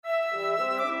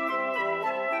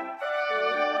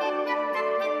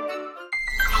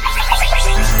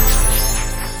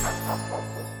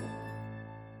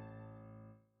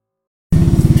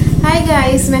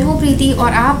Guys, मैं हूँ प्रीति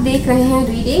और आप देख रहे हैं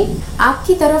रीडिंग।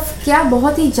 आपकी तरफ क्या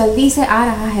बहुत ही जल्दी से आ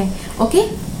रहा है। ओके,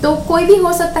 तो कोई भी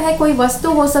हो सकता है, कोई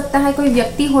वस्तु हो सकता है, कोई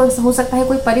व्यक्ति हो सकता है,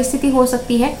 कोई परिस्थिति हो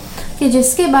सकती है कि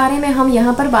जिसके बारे में हम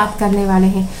यहाँ पर बात करने वाले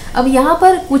हैं। अब यहाँ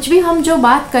पर कुछ भी हम जो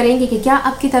बात करेंगे कि क्या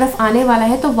आपकी तरफ आने वाला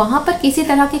है, तो वहाँ पर किसी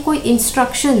तरह के कोई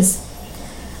इंस्ट्रक्शंस,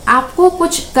 आपको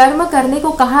कुछ कर्म करने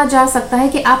को कहा जा सकता है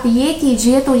कि आप ये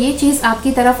कीजिए तो ये चीज़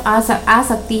आपकी तरफ आ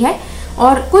सकती है।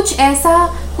 और कुछ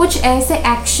ऐसे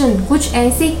एक्शन, कुछ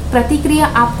ऐसी प्रतिक्रिया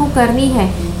आपको करनी है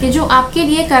कि जो आपके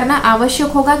लिए करना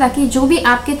आवश्यक होगा, ताकि जो भी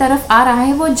आपके तरफ आ रहा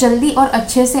है वो जल्दी और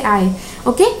अच्छे से आए।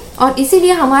 ओके, और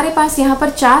इसीलिए हमारे पास यहाँ पर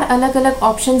 4 अलग अलग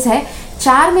ऑप्शंस है।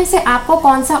 4 में से आपको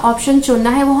कौन सा ऑप्शन चुनना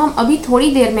है वो हम अभी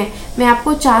थोड़ी देर में मैं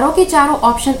आपको चारों के चारों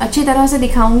ऑप्शन अच्छी तरह से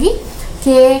दिखाऊंगी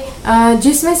कि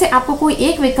जिसमें से आपको कोई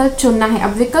एक विकल्प चुनना है।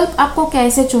 अब विकल्प आपको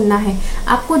कैसे चुनना है,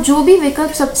 आपको जो भी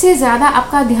विकल्प सबसे ज़्यादा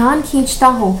आपका ध्यान खींचता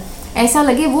हो, ऐसा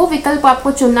लगे, वो विकल्प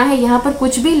आपको चुनना है। यहाँ पर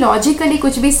कुछ भी लॉजिकली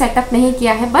कुछ भी सेटअप नहीं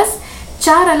किया है, बस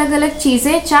 4 अलग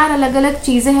अलग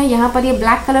चीज़ें हैं। यहाँ पर ये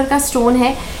ब्लैक कलर का स्टोन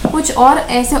है, कुछ और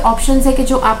ऐसे ऑप्शंस है कि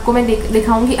जो आपको मैं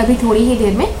दिखाऊंगी अभी थोड़ी ही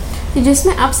देर में, कि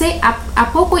जिसमें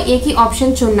आपको कोई एक ही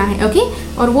ऑप्शन चुनना है। ओके,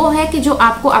 और वो है कि जो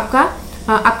आपको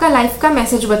आपका लाइफ का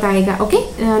मैसेज बताएगा। ओके,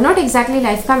 नॉट एग्जैक्टली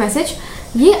लाइफ का मैसेज,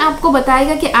 ये आपको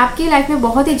बताएगा कि आपकी लाइफ में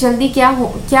बहुत ही जल्दी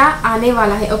क्या आने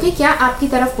वाला है। ओके, क्या आपकी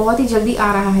तरफ बहुत ही जल्दी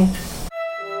आ रहा है।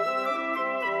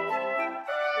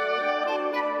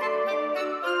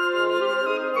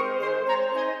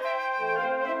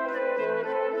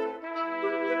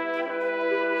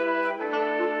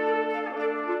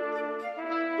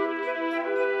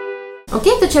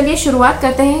 ओके, तो चलिए शुरुआत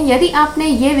करते हैं। यदि आपने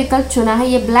ये विकल्प चुना है,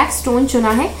 ये ब्लैक स्टोन चुना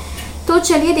है, तो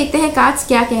चलिए देखते हैं कार्ड्स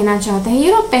क्या कहना चाहते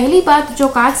हैं। पहली बात जो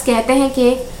कार्ड्स कहते हैं कि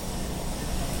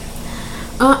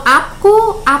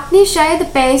आपने शायद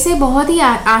पैसे बहुत ही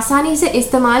आसानी से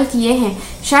इस्तेमाल किए हैं।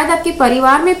 शायद आपके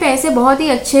परिवार में पैसे बहुत ही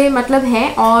अच्छे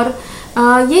हैं, और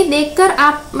ये देखकर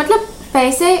आप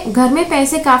पैसे, घर में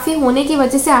पैसे काफ़ी होने की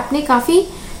वजह से आपने काफ़ी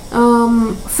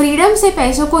फ्रीडम से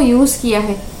पैसों को यूज़ किया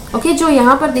है। ओके, जो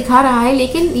यहाँ पर दिखा रहा है।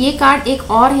 लेकिन ये कार्ड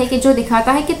एक और है कि जो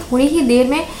दिखाता है कि थोड़ी ही देर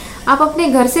में आप अपने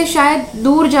घर से शायद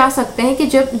दूर जा सकते हैं, कि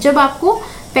जब आपको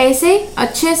पैसे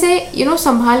अच्छे से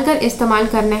संभाल कर इस्तेमाल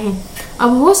करने हैं।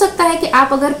 अब हो सकता है कि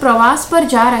आप अगर प्रवास पर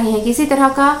जा रहे हैं, किसी तरह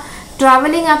का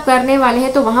ट्रैवलिंग आप करने वाले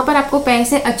हैं, तो वहाँ पर आपको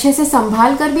पैसे अच्छे से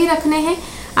संभाल कर भी रखने हैं,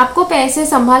 आपको पैसे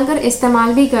संभाल कर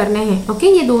इस्तेमाल भी करने हैं। ओके,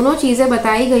 ये दोनों चीज़ें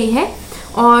बताई गई है।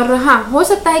 और हाँ, हो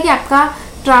सकता है कि आपका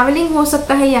ट्रैवलिंग हो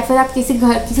सकता है, या फिर आप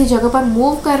किसी जगह पर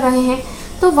मूव कर रहे हैं,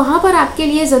 तो वहाँ पर आपके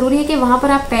लिए ज़रूरी है कि वहाँ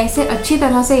पर आप पैसे अच्छी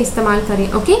तरह से इस्तेमाल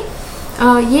करें। ओके,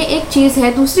 ये एक चीज़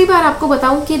है। दूसरी बात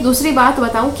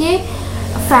बताऊँ कि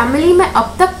फैमिली में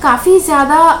अब तक काफ़ी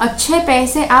ज़्यादा अच्छे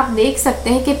पैसे आप देख सकते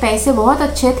हैं कि पैसे बहुत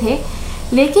अच्छे थे।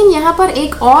 लेकिन यहाँ पर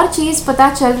एक और चीज़ पता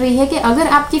चल रही है कि अगर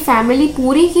आपकी फैमिली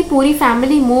पूरी की पूरी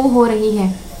फैमिली मूव हो रही है,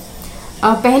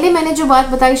 पहले मैंने जो बात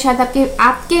बताई शायद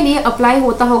आपके लिए अप्लाई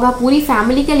होता होगा, पूरी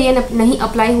फैमिली के लिए नहीं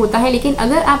अप्लाई होता है। लेकिन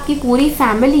अगर आपकी पूरी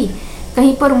फैमिली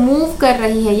कहीं पर मूव कर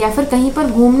रही है, या फिर कहीं पर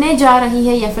घूमने जा रही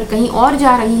है, या फिर कहीं और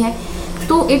जा रही है,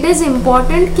 तो इट इज़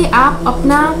इम्पॉर्टेंट कि आप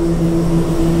अपना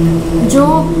जो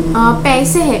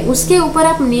पैसे है उसके ऊपर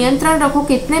आप नियंत्रण रखो।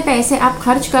 कितने पैसे आप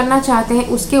खर्च करना चाहते हैं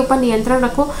उसके ऊपर नियंत्रण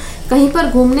रखो। कहीं पर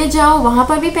घूमने जाओ, वहाँ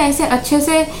पर भी पैसे अच्छे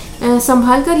से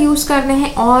संभाल कर यूज़ करने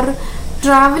हैं, और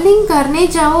ट्रैवलिंग करने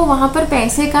जाओ, वहाँ पर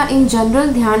पैसे का इन जनरल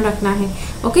ध्यान रखना है।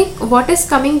 Okay, what is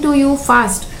coming to you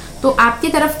fast, तो आपकी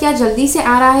तरफ क्या जल्दी से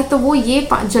आ रहा है, तो वो ये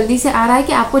जल्दी से आ रहा है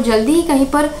कि आपको जल्दी ही कहीं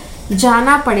पर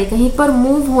जाना पड़े, कहीं पर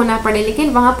मूव होना पड़े, लेकिन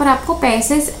वहाँ पर आपको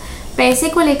पैसे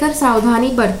को लेकर सावधानी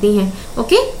बरतनी है।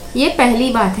 ओके, ये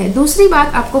पहली बात है। दूसरी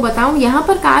बात आपको बताऊँ, यहाँ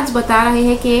पर कार्ड्स बता रहे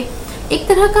हैं कि एक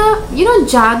तरह का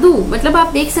जादू,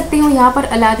 आप देख सकते हो यहाँ पर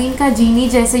अलादीन का जीनी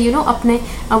जैसे अपने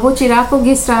वो चिराग को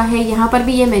घिस रहा है। यहाँ पर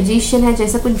भी ये मैजिशियन है,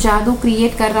 जैसे कुछ जादू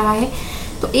क्रिएट कर रहा है।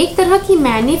 तो एक तरह की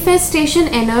मैनिफेस्टेशन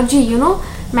एनर्जी,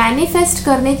 मैनिफेस्ट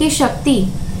करने की शक्ति,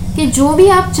 कि जो भी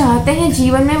आप चाहते हैं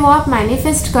जीवन में वो आप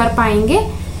मैनिफेस्ट कर पाएंगे।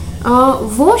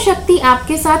 वो शक्ति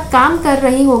आपके साथ काम कर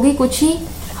रही होगी कुछ ही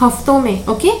हफ्तों में।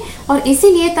 ओके, और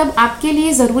इसीलिए तब आपके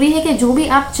लिए ज़रूरी है कि जो भी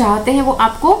आप चाहते हैं वो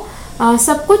आपको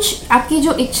सब कुछ, आपकी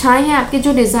जो इच्छाएं हैं, आपके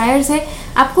जो डिज़ायर्स है,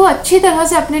 आपको अच्छी तरह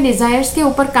से अपने डिज़ायर्स के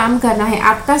ऊपर काम करना है।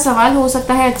 आपका सवाल हो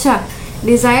सकता है, अच्छा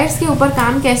डिज़ायर्स के ऊपर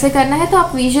काम कैसे करना है, तो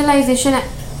आप विजुअलाइजेशन,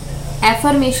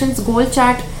 एफर्मेशंस, गोल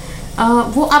चार्ट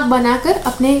वो आप बनाकर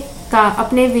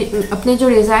अपने जो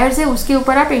डिज़ायर्स है उसके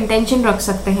ऊपर आप इंटेंशन रख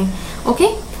सकते हैं। ओके,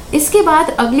 इसके बाद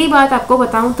अगली बात आपको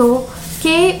बताऊं तो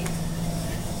कि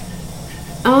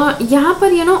यहाँ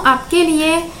पर आपके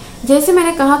लिए जैसे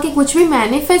मैंने कहा कि कुछ भी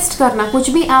मैनिफेस्ट करना, कुछ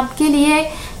भी आपके लिए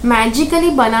मैजिकली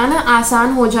बनाना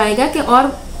आसान हो जाएगा कि,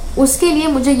 और उसके लिए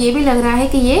मुझे ये भी लग रहा है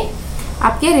कि ये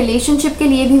आपके रिलेशनशिप के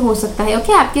लिए भी हो सकता है,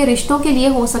 ओके, आपके रिश्तों के लिए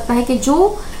हो सकता है कि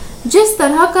जो जिस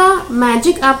तरह का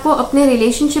मैजिक आपको अपने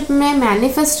रिलेशनशिप में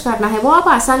मैनिफेस्ट करना है वो आप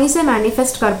आसानी से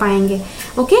मैनिफेस्ट कर पाएंगे,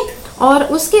 ओके। और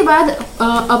उसके बाद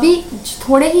अभी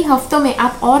थोड़े ही हफ्तों में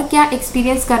आप और क्या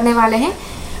एक्सपीरियंस करने वाले हैं,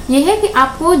 ये है कि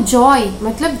आपको जॉय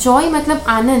मतलब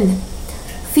आनंद,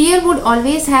 fear would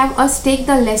always have us take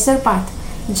the lesser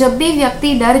path. जब भी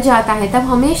व्यक्ति डर जाता है तब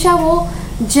हमेशा वो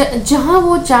जहाँ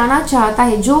वो जाना चाहता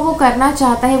है, जो वो करना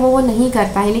चाहता है वो नहीं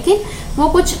करता है, लेकिन वो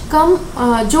कुछ कम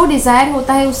जो डिज़ायर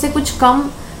होता है उससे कुछ कम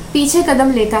पीछे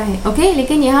कदम लेता है, ओके।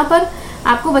 लेकिन यहाँ पर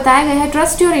आपको बताया गया है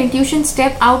trust your intuition,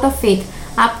 step out of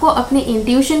faith. आपको अपने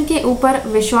इंट्यूशन के ऊपर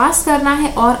विश्वास करना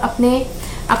है और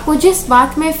आपको जिस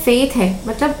बात में फेथ है,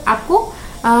 मतलब आपको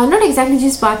नॉट एग्जैक्टली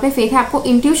जिस बात में फेथ है, आपको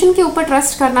इंट्यूशन के ऊपर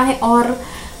ट्रस्ट करना है और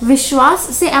विश्वास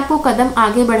से आपको कदम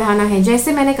आगे बढ़ाना है।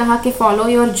 जैसे मैंने कहा कि फॉलो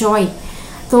योर जॉय,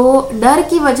 तो डर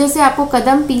की वजह से आपको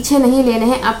कदम पीछे नहीं लेने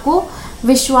हैं, आपको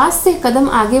विश्वास से कदम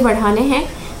आगे बढ़ाने हैं।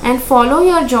 And follow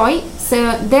your joy,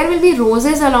 there will be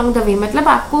roses along the way, मतलब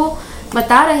आपको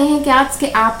बता रहे हैं कि आज के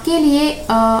आपके लिए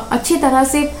अच्छी तरह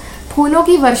से फूलों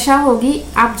की वर्षा होगी।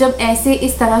 आप जब ऐसे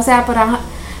इस तरह से आप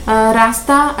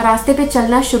रास्ते पे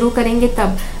चलना शुरू करेंगे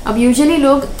तब। अब यूजुअली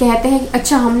लोग कहते हैं कि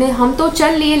अच्छा हम तो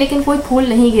चल लिए लेकिन कोई फूल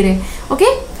नहीं गिरे,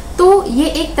 ओके। तो ये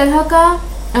एक तरह का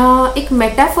एक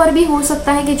मेटाफर भी हो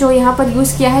सकता है कि जो यहाँ पर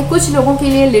यूज़ किया है। कुछ लोगों के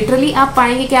लिए लिटरली आप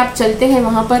पाएंगे कि आप चलते हैं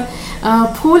वहाँ पर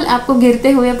फूल आपको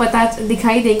गिरते हुए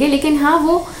दिखाई देंगे, लेकिन हाँ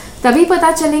वो तभी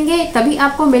पता चलेंगे, तभी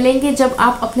आपको मिलेंगे जब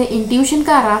आप अपने इंट्यूशन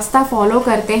का रास्ता फॉलो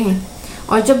करते हैं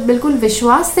और जब बिल्कुल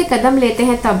विश्वास से कदम लेते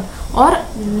हैं तब, और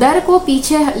डर को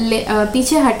पीछे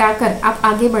हटाकर आप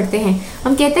आगे बढ़ते हैं।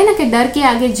 हम कहते हैं ना कि डर के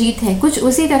आगे जीत है, कुछ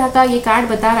उसी तरह का ये कार्ड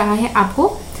बता रहा है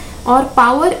आपको। और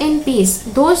power in peace,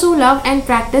 those who love and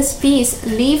practice peace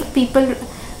leave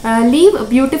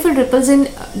beautiful ripples in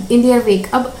their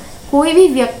wake. अब कोई भी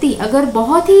व्यक्ति अगर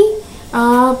बहुत ही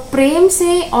प्रेम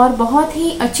से और बहुत ही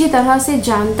अच्छी तरह से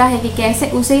जानता है कि कैसे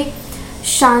उसे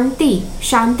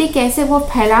शांति कैसे वो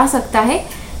फैला सकता है,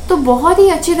 तो बहुत ही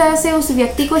अच्छी तरह से उस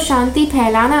व्यक्ति को शांति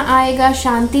फैलाना आएगा,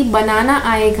 शांति बनाना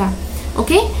आएगा,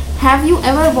 okay. Have you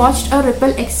ever watched a ripple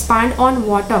expand on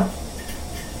water,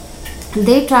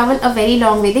 they travel a very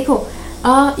long way. देखो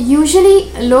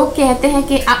यूजुअली लोग कहते हैं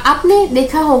कि आपने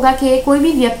देखा होगा कि कोई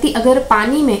भी व्यक्ति अगर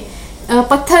पानी में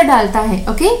पत्थर डालता है,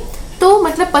 ओके, तो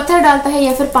मतलब पत्थर डालता है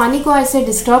या फिर पानी को ऐसे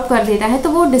डिस्टर्ब कर देता है, तो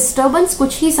वो डिस्टर्बेंस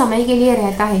कुछ ही समय के लिए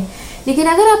रहता है। लेकिन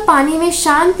अगर आप पानी में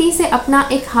शांति से अपना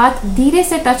एक हाथ धीरे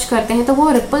से टच करते हैं तो वो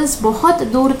रिपल्स बहुत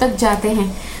दूर तक जाते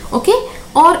हैं, ओके।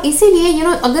 और इसीलिए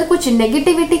अगर कुछ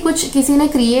नेगेटिविटी कुछ किसी ने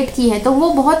क्रिएट की है तो वो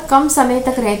बहुत कम समय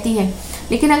तक रहती है,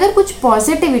 लेकिन अगर कुछ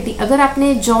पॉजिटिविटी, अगर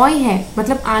आपने जॉय है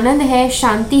मतलब आनंद है,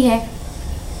 शांति है,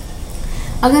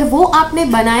 अगर वो आपने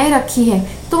बनाए रखी है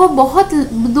तो वो बहुत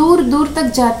दूर दूर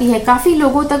तक जाती है, काफ़ी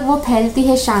लोगों तक वो फैलती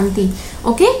है शांति,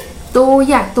 ओके।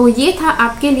 तो ये था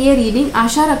आपके लिए रीडिंग।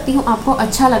 आशा रखती हूँ आपको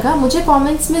अच्छा लगा। मुझे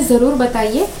कमेंट्स में ज़रूर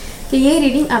बताइए कि ये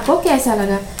रीडिंग आपको कैसा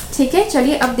लगा, ठीक है।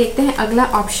 चलिए अब देखते हैं अगला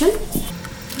ऑप्शन।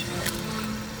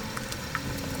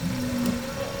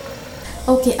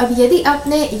 ओके, अब यदि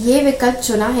आपने ये विकल्प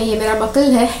चुना है, ये मेरा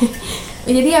बकल है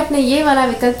यदि आपने ये वाला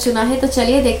विकल्प चुना है तो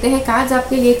चलिए देखते हैं कार्ड्स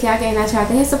आपके लिए क्या कहना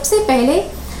चाहते हैं। सबसे पहले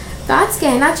कार्ड्स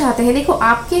कहना चाहते हैं, देखो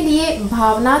आपके लिए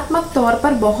भावनात्मक तौर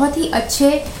पर बहुत ही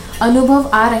अच्छे अनुभव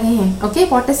आ रहे हैं, okay.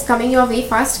 What is coming your way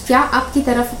fast, क्या आपकी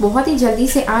तरफ बहुत ही जल्दी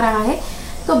से आ रहा है,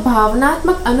 तो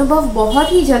भावनात्मक अनुभव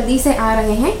बहुत ही जल्दी से आ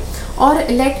रहे हैं। और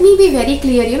let me be very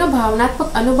clear,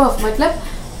 भावनात्मक अनुभव मतलब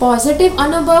पॉजिटिव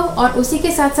अनुभव और उसी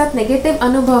के साथ साथ नेगेटिव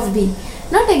अनुभव भी,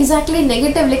 नॉट एग्जैक्टली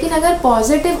नेगेटिव, लेकिन अगर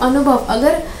पॉजिटिव अनुभव,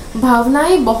 अगर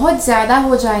भावनाएं बहुत ज़्यादा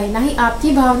हो जाए, ना ही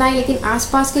आपकी भावनाएं लेकिन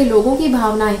आसपास के लोगों की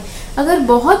भावनाएं, अगर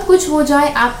बहुत कुछ हो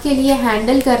जाए आपके लिए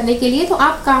हैंडल करने के लिए, तो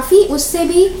आप काफ़ी उससे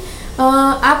भी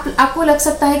आपको लग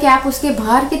सकता है कि आप उसके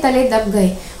भार के तले दब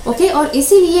गए, ओके। और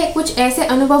इसीलिए कुछ ऐसे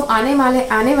अनुभव आने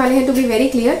वाले हैं, to be very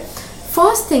clear.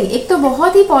 First thing, एक तो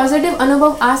बहुत ही पॉजिटिव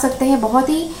अनुभव आ सकते हैं, बहुत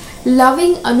ही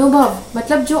लविंग अनुभव,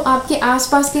 मतलब जो आपके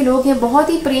आसपास के लोग हैं बहुत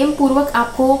ही प्रेम पूर्वक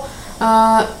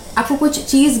आपको कुछ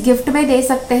चीज़ गिफ्ट में दे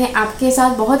सकते हैं, आपके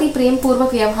साथ बहुत ही प्रेम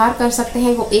पूर्वक व्यवहार कर सकते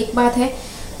हैं, वो एक बात है।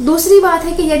 दूसरी बात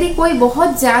है कि यदि कोई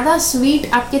बहुत ज़्यादा स्वीट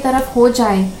आपके तरफ हो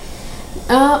जाए,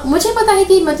 मुझे पता है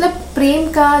कि मतलब प्रेम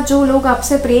का, जो लोग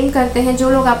आपसे प्रेम करते हैं, जो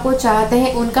लोग आपको चाहते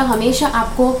हैं,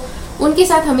 उनके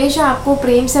साथ हमेशा आपको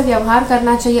प्रेम से व्यवहार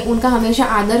करना चाहिए, उनका हमेशा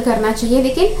आदर करना चाहिए।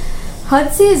 लेकिन हद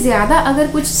से ज़्यादा अगर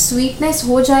कुछ स्वीटनेस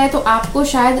हो जाए तो आपको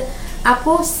शायद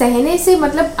आपको सहने से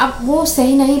मतलब आप वो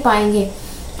सह नहीं पाएंगे,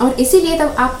 और इसीलिए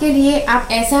तब आपके लिए आप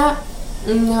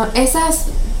ऐसा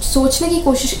सोचने की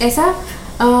कोशिश,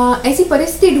 ऐसी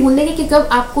परिस्थिति ढूंढने की कि कब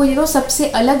आपको सबसे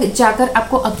अलग जाकर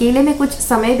आपको अकेले में कुछ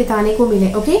समय बिताने को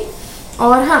मिले। ओके,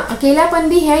 और हाँ, अकेलापन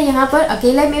भी है यहाँ पर,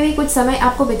 अकेले में भी कुछ समय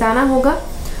आपको बिताना होगा।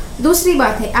 दूसरी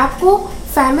बात है, आपको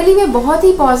फैमिली में बहुत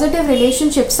ही पॉजिटिव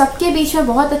रिलेशनशिप, सबके बीच में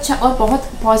बहुत अच्छा और बहुत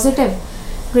पॉजिटिव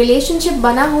रिलेशनशिप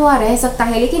बना हुआ रह सकता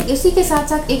है। लेकिन इसी के साथ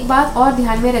साथ एक बात और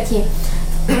ध्यान में रखिए,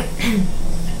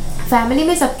 फैमिली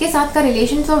में सबके साथ का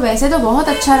रिलेशन तो वैसे तो बहुत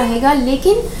अच्छा रहेगा,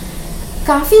 लेकिन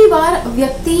काफ़ी बार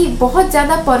व्यक्ति बहुत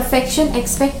ज़्यादा परफेक्शन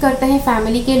एक्सपेक्ट करते हैं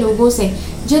फैमिली के लोगों से।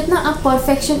 जितना आप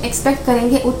परफेक्शन एक्सपेक्ट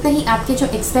करेंगे उतने ही आपके जो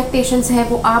एक्सपेक्टेशंस है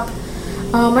वो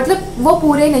मतलब वो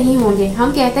पूरे नहीं होंगे।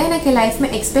 हम कहते हैं ना कि लाइफ में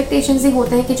एक्सपेक्टेशंस ही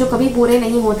होते हैं कि जो कभी पूरे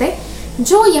नहीं होते।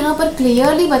 जो यहाँ पर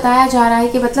क्लियरली बताया जा रहा है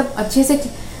कि मतलब अच्छे से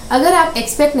अगर आप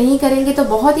एक्सपेक्ट नहीं करेंगे तो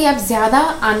बहुत ही आप ज़्यादा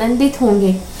आनंदित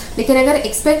होंगे, लेकिन अगर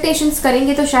एक्सपेक्टेशंस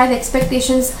करेंगे तो शायद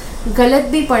एक्सपेक्टेशंस गलत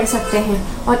भी पड़ सकते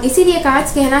हैं। और इसीलिए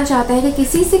कार्ड्स कहना चाहते हैं कि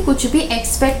किसी से कुछ भी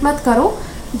एक्सपेक्ट मत करो।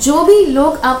 जो भी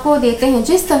लोग आपको देते हैं,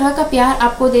 जिस तरह का प्यार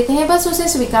आपको देते हैं, बस उसे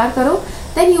स्वीकार करो,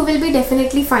 then you will be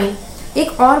definitely fine.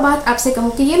 एक और बात आपसे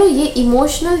कहूँ कि ये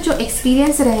इमोशनल जो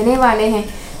एक्सपीरियंस रहने वाले हैं,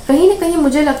 कहीं ना कहीं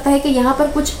मुझे लगता है कि यहाँ पर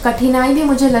कुछ कठिनाई भी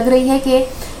मुझे लग रही है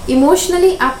कि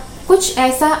इमोशनली आप कुछ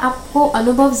ऐसा आपको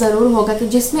अनुभव ज़रूर होगा कि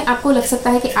जिसमें आपको लग सकता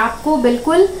है कि आपको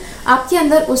बिल्कुल आपके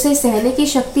अंदर उसे सहने की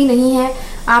शक्ति नहीं है,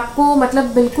 आपको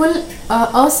मतलब बिल्कुल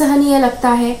असहनीय लगता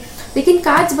है। लेकिन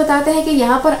कार्ड्स बताते हैं कि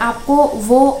यहाँ पर आपको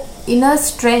वो इनर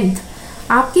स्ट्रेंथ,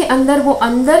 आपके अंदर वो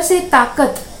अंदर से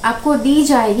ताकत आपको दी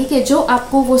जाएगी कि जो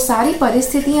आपको वो सारी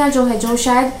परिस्थितियाँ जो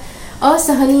शायद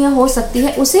असहनीय हो सकती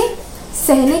है, उसे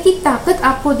सहने की ताकत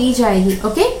आपको दी जाएगी।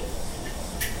 ओके,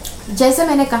 जैसे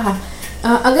मैंने कहा,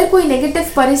 अगर कोई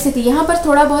नेगेटिव परिस्थिति, यहाँ पर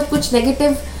थोड़ा बहुत कुछ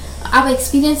नेगेटिव आप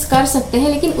एक्सपीरियंस कर सकते हैं,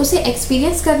 लेकिन उसे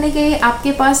एक्सपीरियंस करने के लिए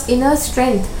आपके पास इनर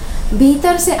स्ट्रेंथ,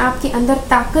 भीतर से आपके अंदर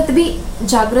ताकत भी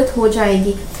जागृत हो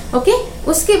जाएगी। ओके,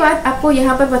 उसके बाद आपको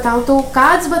यहाँ पर बताऊँ तो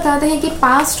कार्ड्स बताते हैं कि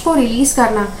पास्ट को रिलीज़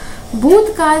करना,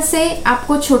 भूतकाल से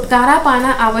आपको छुटकारा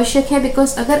पाना आवश्यक है।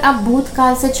 बिकॉज अगर आप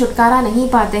भूतकाल से छुटकारा नहीं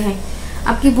पाते हैं,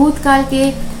 आपकी भूतकाल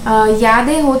के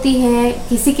यादें होती हैं,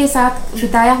 किसी के साथ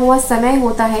बिताया हुआ समय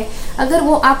होता है, अगर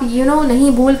वो आप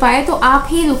नहीं भूल पाए तो आप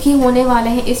ही दुखी होने वाले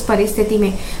हैं इस परिस्थिति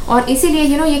में। और इसीलिए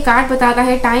ये कार्ड बताता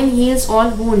है टाइम हील्स ऑल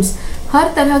वुंड्स,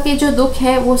 हर तरह के जो दुख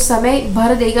है वो समय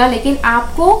भर देगा, लेकिन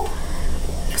आपको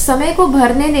समय को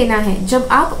भरने देना है। जब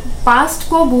आप पास्ट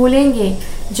को भूलेंगे,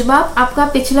 जब आप आपका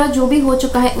पिछला जो भी हो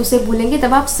चुका है उसे भूलेंगे,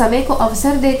 तब आप समय को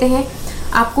अवसर देते हैं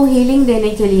आपको हीलिंग देने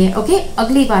के लिए। ओके,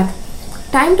 अगली बात,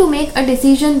 time to make a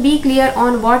decision, B clear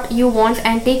on what you want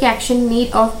and take action,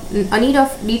 need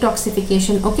of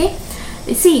detoxification. Okay,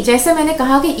 सी जैसे मैंने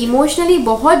कहा कि इमोशनली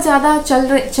बहुत ज़्यादा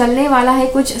चलने वाला है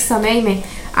कुछ समय में,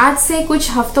 आज से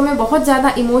कुछ हफ्तों में बहुत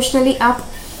ज़्यादा इमोशनली आप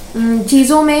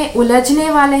चीज़ों में उलझने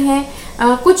वाले हैं।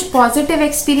 कुछ पॉजिटिव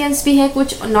एक्सपीरियंस भी है,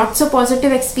 कुछ नॉट सो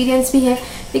पॉजिटिव एक्सपीरियंस भी है,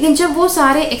 लेकिन जब वो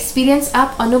सारे एक्सपीरियंस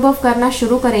आप अनुभव करना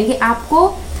शुरू करेंगे,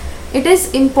 आपको इट इज़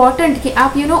इम्पॉर्टेंट कि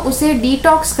आप उसे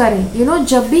डिटॉक्स करें।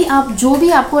 जब भी आप जो भी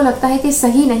आपको लगता है कि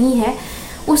सही नहीं है,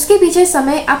 उसके पीछे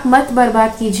समय आप मत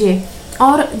बर्बाद कीजिए।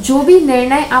 और जो भी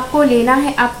निर्णय आपको लेना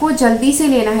है, आपको जल्दी से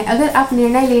लेना है। अगर आप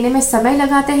निर्णय लेने में समय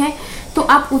लगाते हैं तो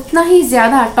आप उतना ही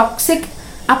ज़्यादा टॉक्सिक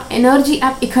आप एनर्जी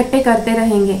आप इकट्ठे करते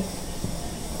रहेंगे।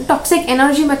 टॉक्सिक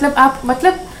एनर्जी मतलब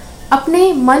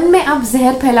अपने मन में आप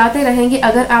जहर फैलाते रहेंगे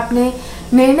अगर आपने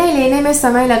निर्णय लेने में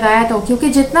समय लगाया तो। क्योंकि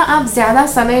जितना आप ज़्यादा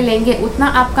समय लेंगे उतना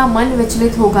आपका मन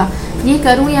विचलित होगा, ये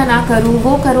करूँ या ना करूँ,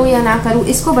 वो करूँ या ना करूँ,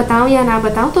 इसको बताऊँ या ना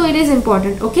बताऊँ। तो इट इज़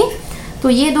इम्पॉर्टेंट। ओके, तो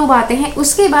ये दो बातें हैं।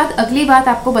 उसके बाद अगली बात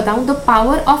आपको बताऊँ, the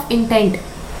power of intent.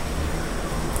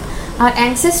 Our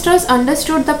ancestors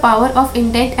understood the power of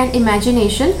intent and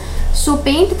imagination, so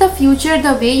paint the future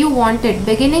the way you want it,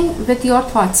 beginning with your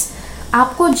thoughts.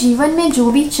 आपको जीवन में जो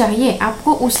भी चाहिए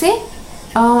आपको उसे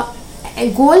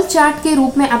गोल चार्ट के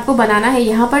रूप में आपको बनाना है।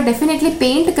 यहाँ पर डेफिनेटली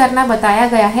पेंट करना बताया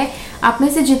गया है। आप में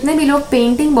से जितने भी लोग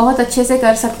पेंटिंग बहुत अच्छे से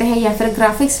कर सकते हैं या फिर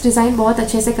ग्राफिक्स डिज़ाइन बहुत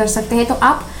अच्छे से कर सकते हैं, तो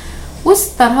आप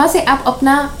उस तरह से आप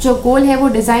अपना जो गोल है वो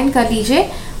डिज़ाइन कर लीजिए।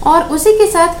 और उसी के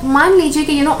साथ मान लीजिए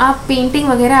कि आप पेंटिंग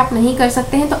वगैरह आप नहीं कर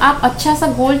सकते हैं, तो आप अच्छा सा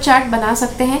गोल चार्ट बना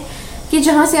सकते हैं कि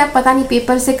जहाँ से आप पता नहीं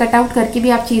पेपर से कट आउट करके भी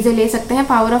आप चीज़ें ले सकते हैं।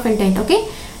 Power of intent. Okay,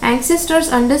 ancestors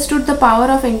understood the power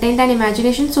of intent and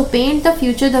imagination, so paint the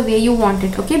future the way you want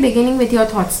it. Okay, beginning with your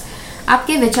thoughts.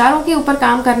 आपके विचारों के ऊपर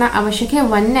काम करना आवश्यक है।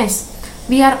 oneness,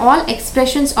 we are all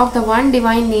expressions of the one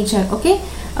divine nature. Okay,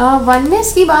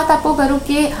 oneness की बात आपको करूँ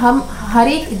कि हम हर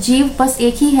एक जीव बस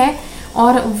एक ही है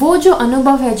और वो जो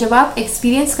अनुभव है जब आप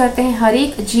एक्सपीरियंस करते हैं हर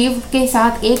एक जीव के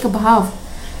साथ एक भाव,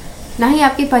 ना ही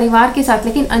आपके परिवार के साथ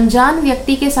लेकिन अनजान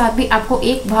व्यक्ति के साथ भी आपको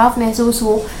एक भाव महसूस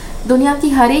हो, दुनिया की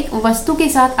हर एक वस्तु के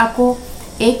साथ आपको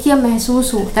एक यह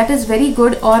महसूस हो, दैट इज़ वेरी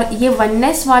गुड। और ये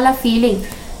वननेस वाला फीलिंग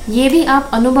ये भी आप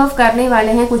अनुभव करने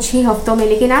वाले हैं कुछ ही हफ्तों में।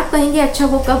 लेकिन आप कहेंगे अच्छा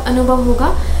वो कब अनुभव होगा?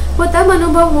 वो तब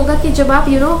अनुभव होगा कि जब आप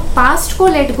पास्ट को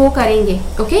लेट गो करेंगे।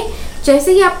 ओके,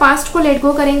 जैसे ही आप पास्ट को लेट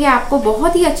गो करेंगे आपको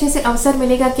बहुत ही अच्छे से अवसर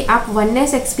मिलेगा कि आप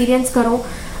वननेस एक्सपीरियंस करो,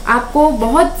 आपको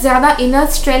बहुत ज़्यादा इनर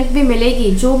स्ट्रेंथ भी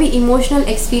मिलेगी। जो भी इमोशनल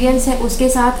एक्सपीरियंस है उसके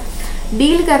साथ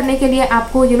डील करने के लिए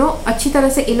आपको अच्छी तरह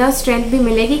से इनर स्ट्रेंथ भी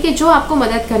मिलेगी कि जो आपको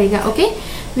मदद करेगा। Okay,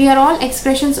 we are all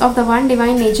expressions of the one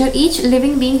divine nature, each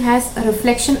living being has a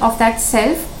reflection of that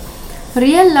self.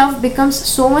 Real love becomes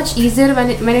so much easier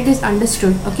when it is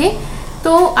understood. Okay,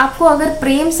 तो आपको अगर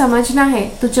प्रेम समझना है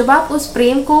तो जब आप उस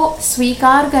प्रेम को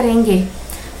स्वीकार करेंगे,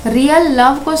 रियल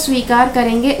लव को स्वीकार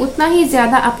करेंगे, उतना ही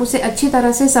ज़्यादा आप उसे अच्छी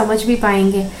तरह से समझ भी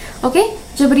पाएंगे। ओके,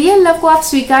 जब रियल लव को आप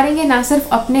स्वीकारेंगे ना सिर्फ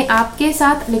अपने आप के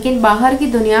साथ लेकिन बाहर की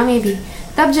दुनिया में भी,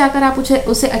 तब जाकर आप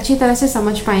उसे अच्छी तरह से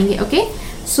समझ पाएंगे। Okay,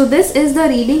 so this is the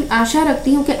reading. आशा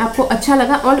रखती हूँ कि आपको अच्छा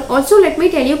लगा। और also let me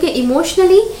tell you कि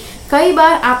इमोशनली कई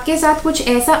बार आपके साथ कुछ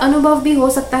ऐसा अनुभव भी हो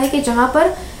सकता है कि जहाँ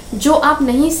पर जो आप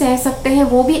नहीं सह सकते हैं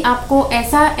वो भी आपको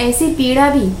ऐसी पीड़ा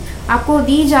भी आपको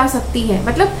दी जा सकती है।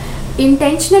 मतलब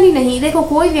इंटेंशनली नहीं, देखो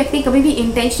कोई व्यक्ति कभी भी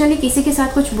इंटेंशनली किसी के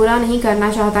साथ कुछ बुरा नहीं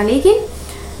करना चाहता, लेकिन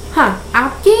हाँ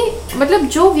आपके मतलब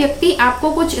जो व्यक्ति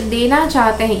आपको कुछ देना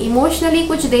चाहते हैं, इमोशनली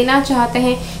कुछ देना चाहते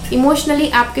हैं, इमोशनली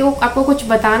आपको कुछ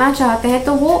बताना चाहते हैं,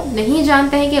 तो वो नहीं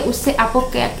जानते हैं कि उससे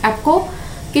आपको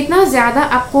कितना ज़्यादा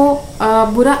आपको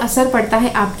बुरा असर पड़ता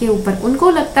है आपके ऊपर। उनको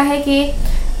लगता है कि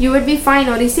यू विल बी फाइन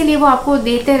और इसीलिए वो आपको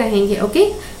देते रहेंगे। ओके,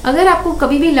 अगर आपको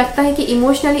कभी भी लगता है कि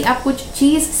इमोशनली आप कुछ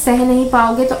चीज़ सह नहीं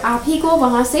पाओगे तो आप ही को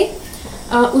वहाँ से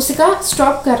उसका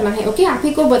स्टॉप करना है। ओके, आप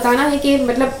ही को बताना है कि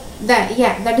मतलब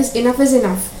that is enough is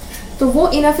enough, तो वो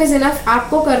इनफ इज़ इनफ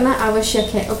आपको करना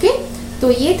आवश्यक है। ओके,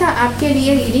 तो ये था आपके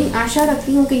लिए रीडिंग। आशा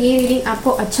रखती हूँ कि ये रीडिंग आपको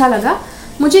अच्छा लगा।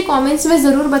 मुझे कमेंट्स में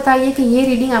ज़रूर बताइए कि ये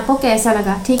रीडिंग आपको कैसा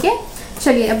लगा। ठीक है,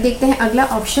 चलिए अब देखते हैं अगला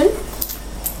ऑप्शन।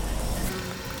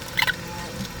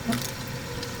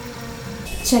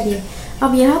 चलिए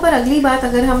अब यहाँ पर अगली बात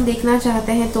अगर हम देखना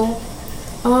चाहते हैं तो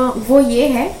वो ये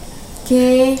है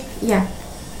कि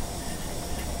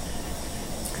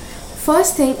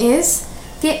फर्स्ट थिंग इज़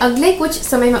कि अगले कुछ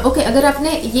समय में अगर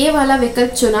आपने ये वाला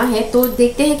विकल्प चुना है तो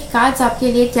देखते हैं कि कार्ड्स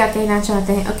आपके लिए क्या कहना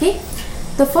चाहते हैं। ओके,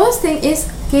 तो फर्स्ट थिंग इज़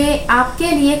कि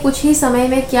आपके लिए कुछ ही समय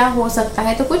में क्या हो सकता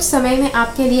है। तो कुछ समय में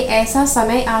आपके लिए ऐसा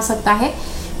समय आ सकता है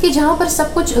कि जहाँ पर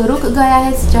सब कुछ रुक गया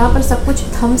है, जहाँ पर सब कुछ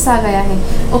थम सा गया है।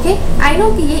 ओके, आई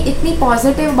नो कि ये इतनी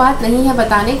पॉजिटिव बात नहीं है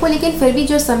बताने को, लेकिन फिर भी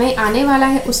जो समय आने वाला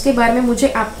है उसके बारे में मुझे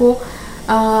आपको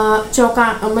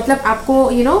मतलब आपको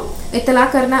इत्तला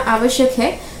करना आवश्यक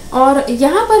है। और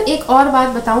यहाँ पर एक और बात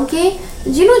बताऊँ कि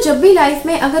जब भी लाइफ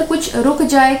में अगर कुछ रुक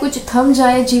जाए, कुछ थम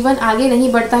जाए, जीवन आगे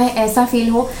नहीं बढ़ता है ऐसा फील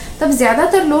हो, तब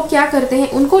ज़्यादातर लोग क्या करते हैं,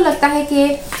 उनको लगता है कि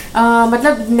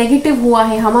मतलब नेगेटिव हुआ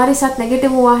है, हमारे साथ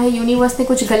नेगेटिव हुआ है, यूनिवर्स ने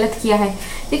कुछ गलत किया है।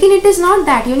 लेकिन it is not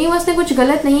that, universe ने कुछ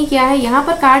गलत नहीं किया है। यहाँ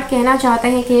पर कार्ड कहना चाहते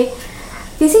हैं कि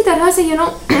किसी तरह से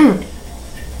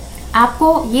आपको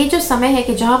ये जो समय है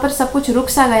कि जहाँ पर सब कुछ रुक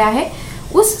सा गया है,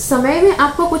 उस समय में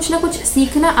आपको कुछ ना कुछ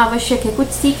सीखना आवश्यक है, कुछ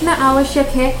सीखना आवश्यक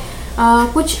है,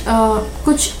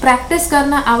 कुछ प्रैक्टिस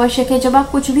करना आवश्यक है। जब आप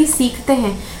कुछ भी सीखते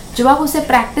हैं, जब आप उसे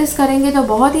प्रैक्टिस करेंगे तो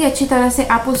बहुत ही अच्छी तरह से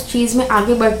आप उस चीज़ में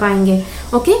आगे बढ़ पाएंगे।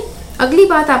 ओके, अगली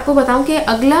बात आपको बताऊं कि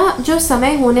अगला जो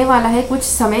समय होने वाला है कुछ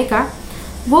समय का,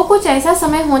 वो कुछ ऐसा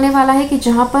समय होने वाला है कि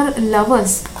जहाँ पर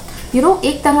लवर्स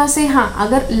एक तरह से, हाँ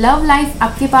अगर लव लाइफ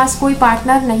आपके पास कोई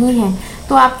पार्टनर नहीं है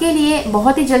तो आपके लिए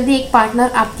बहुत ही जल्दी एक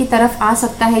पार्टनर आपकी तरफ आ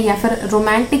सकता है, या फिर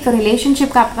रोमांटिक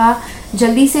रिलेशनशिप का आपका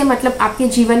जल्दी से मतलब आपके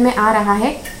जीवन में आ रहा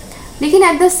है। लेकिन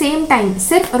एट द सेम टाइम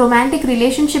सिर्फ रोमांटिक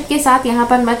रिलेशनशिप के साथ यहाँ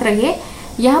पर मत रहिए,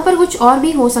 यहाँ पर कुछ और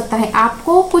भी हो सकता है।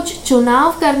 आपको कुछ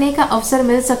चुनाव करने का अवसर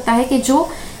मिल सकता है कि जो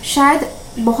शायद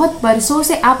बहुत बरसों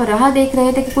से आप राह देख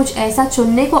रहे थे कि कुछ ऐसा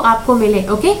चुनने को आपको मिले।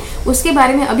 ओके, उसके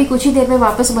बारे में अभी कुछ ही देर में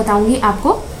वापस बताऊंगी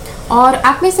आपको। और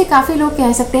आप में से काफ़ी लोग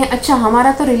कह सकते हैं अच्छा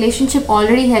हमारा तो रिलेशनशिप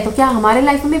ऑलरेडी है, तो क्या हमारे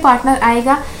लाइफ में भी पार्टनर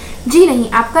आएगा? जी नहीं,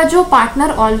 आपका जो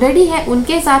पार्टनर ऑलरेडी है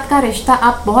उनके साथ का रिश्ता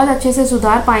आप बहुत अच्छे से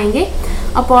सुधार पाएंगे।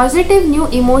 A positive new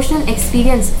emotional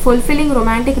experience, fulfilling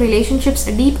romantic relationships,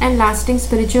 deep and lasting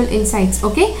spiritual insights.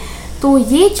 Okay, तो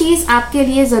ये चीज़ आपके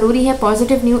लिए ज़रूरी है,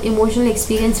 positive new emotional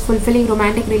experience, fulfilling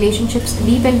romantic relationships,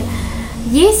 deep and,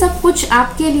 ये सब कुछ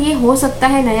आपके लिए हो सकता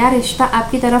है। नया रिश्ता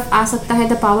आपकी तरफ आ सकता है,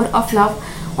 द पावर ऑफ लव।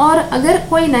 और अगर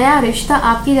कोई नया रिश्ता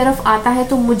आपकी तरफ आता है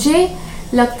तो मुझे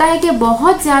लगता है कि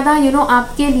बहुत ज़्यादा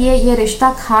आपके लिए ये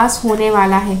रिश्ता खास होने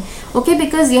वाला है। ओके,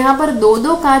 बिकॉज यहाँ पर दो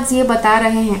दो कार्ड्स ये बता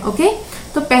रहे हैं। ओके,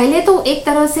 तो पहले तो एक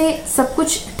तरह से सब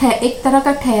कुछ एक तरह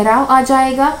का ठहराव आ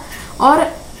जाएगा, और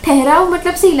ठहराव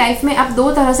मतलब सी लाइफ में आप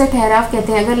दो तरह से ठहराव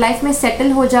कहते हैं। अगर लाइफ में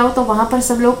सेटल हो जाओ तो वहाँ पर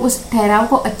सब लोग उस ठहराव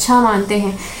को अच्छा मानते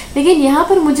हैं, लेकिन यहाँ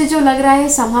पर मुझे जो लग रहा है,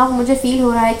 संभव मुझे फील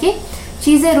हो रहा है कि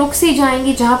चीज़ें रुक सी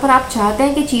जाएंगी। जहाँ पर आप चाहते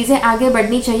हैं कि चीज़ें आगे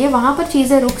बढ़नी चाहिए, वहाँ पर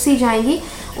चीज़ें रुक सी जाएंगी।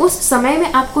 उस समय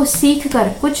में आपको सीख कर,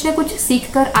 कुछ न कुछ सीख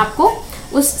कर आपको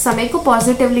उस समय को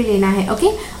पॉजिटिवली लेना है। ओके,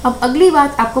 अब अगली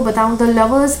बात आपको बताऊं, द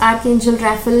लवर्स आर्कएंजल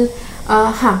रैफल।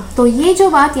 हाँ, तो ये जो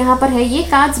बात यहाँ पर है, ये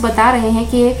कार्ड्स बता रहे हैं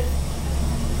कि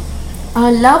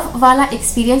लव वाला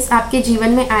एक्सपीरियंस आपके जीवन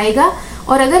में आएगा,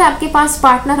 और अगर आपके पास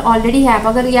पार्टनर ऑलरेडी है, आप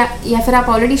अगर या फिर आप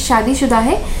ऑलरेडी शादीशुदा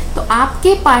है, तो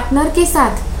आपके पार्टनर के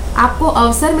साथ आपको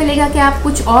अवसर मिलेगा कि आप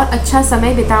कुछ और अच्छा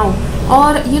समय बिताओ।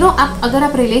 और आप अगर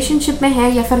आप रिलेशनशिप में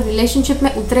हैं या फिर रिलेशनशिप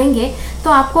में उतरेंगे, तो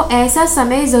आपको ऐसा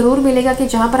समय ज़रूर मिलेगा कि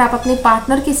जहाँ पर आप अपने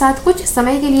पार्टनर के साथ कुछ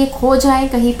समय के लिए खो जाएं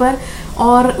कहीं पर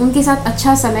और उनके साथ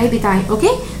अच्छा समय बिताएं।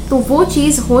 ओके, तो वो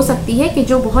चीज़ हो सकती है कि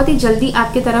जो बहुत ही जल्दी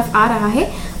आपकी तरफ आ रहा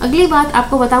है। अगली बात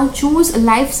आपको बताऊँ, choose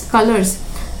life's colours.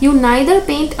 You neither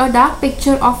paint a dark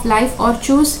picture of life or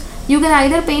choose you can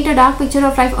either paint a dark picture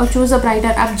of life or choose a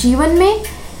brighter। आप जीवन में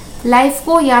लाइफ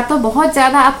को या तो बहुत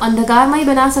ज़्यादा आप अंधकारमय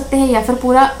बना सकते हैं, या फिर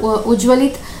पूरा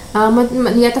उज्ज्वलित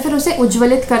या तो फिर उसे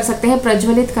उज्ज्वलित कर सकते हैं,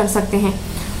 प्रज्वलित कर सकते हैं।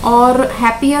 और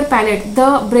happier palette, the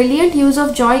brilliant use of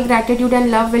joy, gratitude and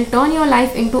love will turn your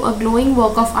life into a glowing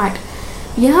work of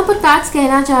art. यहाँ पर कार्ड्स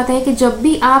कहना चाहते हैं कि जब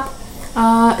भी आप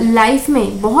लाइफ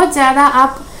में बहुत ज़्यादा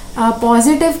आप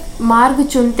पॉजिटिव मार्ग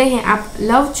चुनते हैं, आप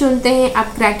लव चुनते हैं,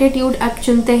 आप ग्रैटिट्यूड आप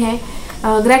चुनते हैं।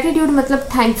 ग्रैटिट्यूड मतलब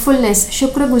थैंकफुलनेस,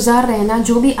 शुक्रगुजार रहना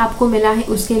जो भी आपको मिला है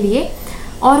उसके लिए,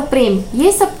 और प्रेम,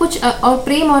 ये सब कुछ, और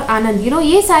प्रेम और आनंद,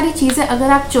 ये सारी चीज़ें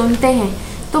अगर आप चुनते हैं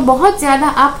तो बहुत ज़्यादा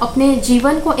आप अपने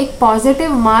जीवन को एक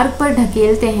पॉजिटिव मार्ग पर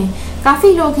ढकेलते हैं।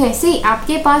 काफ़ी लोग हैं, सी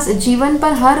आपके पास जीवन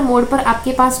पर हर मोड़ पर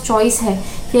आपके पास चॉइस है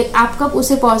कि आप कब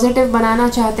उसे पॉजिटिव बनाना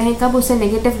चाहते हैं, कब उसे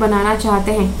नेगेटिव बनाना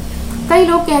चाहते हैं। कई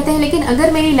लोग कहते हैं लेकिन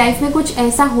अगर मेरी लाइफ में कुछ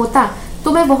ऐसा होता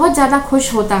तो मैं बहुत ज़्यादा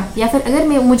खुश होता, या फिर अगर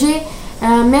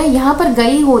मैं यहाँ पर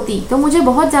गई होती तो मुझे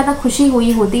बहुत ज़्यादा खुशी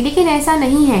हुई होती, लेकिन ऐसा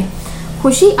नहीं है।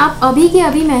 खुशी आप अभी के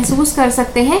अभी महसूस कर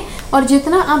सकते हैं, और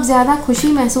जितना आप ज़्यादा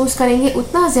खुशी महसूस करेंगे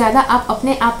उतना ज़्यादा आप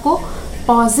अपने आप को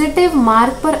पॉजिटिव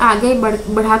मार्ग पर आगे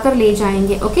बढ़ाकर ले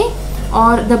जाएंगे। ओके,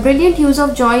 और the brilliant use of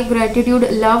Joy, gratitude,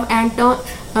 love and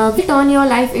turn your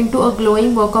life into a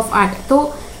glowing work of art.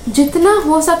 तो जितना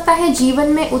हो सकता है जीवन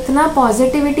में उतना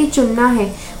पॉजिटिविटी चुनना है।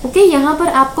 ओके, यहाँ पर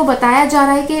आपको बताया जा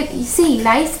रहा है कि इसी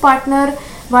लाइफ पार्टनर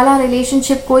वाला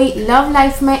रिलेशनशिप, कोई लव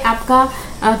लाइफ में आपका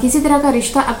किसी तरह का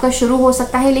रिश्ता आपका शुरू हो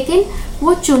सकता है, लेकिन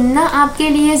वो चुनना आपके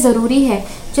लिए ज़रूरी है।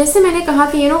 जैसे मैंने कहा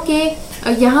कि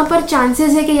कि यहाँ पर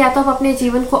चांसेस है कि या तो आप अपने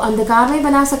जीवन को अंधकार में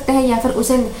बना सकते हैं या फिर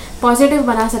उसे पॉजिटिव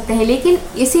बना सकते हैं, लेकिन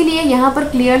इसीलिए यहाँ पर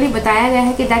क्लियरली बताया गया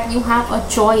है कि that you have a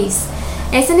choice.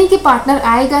 ऐसे नहीं कि पार्टनर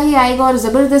आएगा ही आएगा और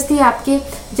ज़बरदस्ती आपके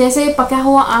जैसे पका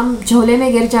हुआ आम झोले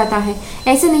में गिर जाता है,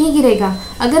 ऐसे नहीं गिरेगा।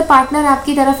 अगर पार्टनर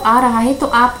आपकी तरफ आ रहा है तो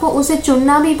आपको उसे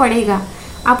चुनना भी पड़ेगा,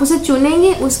 आप उसे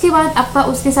चुनेंगे, उसके बाद आपका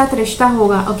उसके साथ रिश्ता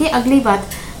होगा। ओके, अगली बात,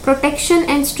 protection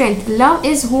and strength, love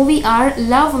is who we are,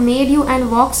 love made you and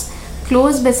walks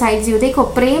close besides you. देखो,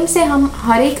 प्रेम से हम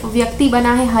हर एक व्यक्ति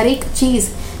बना है, हर एक चीज़,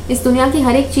 इस दुनिया की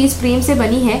हर एक चीज़ प्रेम से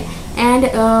बनी है। And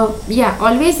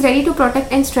always ready to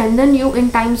protect and strengthen you in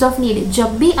times of need.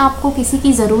 जब भी आपको किसी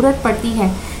की ज़रूरत पड़ती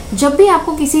है, जब भी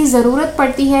आपको किसी ज़रूरत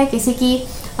पड़ती है, किसी की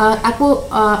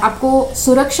आपको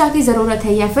सुरक्षा की ज़रूरत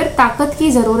है या फिर ताकत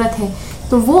की ज़रूरत है,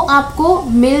 तो वो आपको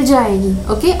मिल जाएगी।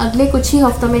 ओके, अगले कुछ ही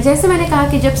हफ्तों में। जैसे मैंने कहा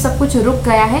कि जब सब कुछ रुक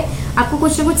गया है, आपको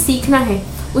कुछ ना कुछ सीखना है।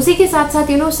 उसी के साथ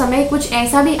साथ समय कुछ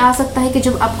ऐसा भी आ सकता है कि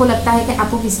जब आपको लगता है कि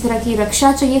आपको किसी तरह की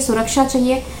रक्षा चाहिए, सुरक्षा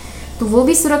चाहिए, तो वो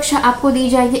भी सुरक्षा आपको दी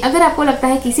जाएगी। अगर आपको लगता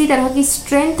है किसी तरह की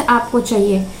स्ट्रेंथ आपको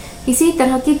चाहिए, किसी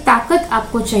तरह की ताकत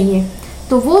आपको चाहिए,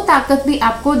 तो वो ताकत भी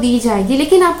आपको दी जाएगी,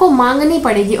 लेकिन आपको मांगनी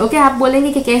पड़ेगी। ओके, आप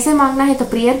बोलेंगे कि कैसे मांगना है, तो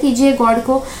प्रेयर कीजिए,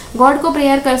 गॉड को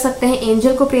प्रेयर कर सकते हैं,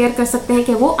 एंजल को प्रेयर कर सकते हैं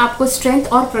कि वो आपको स्ट्रेंथ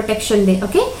और प्रोटेक्शन दे।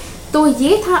 ओके, तो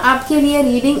ये था आपके लिए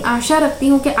रीडिंग। आशा रखती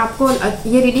हूँ कि आपको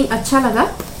ये रीडिंग अच्छा लगा।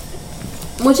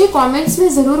 मुझे कमेंट्स में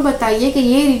ज़रूर बताइए कि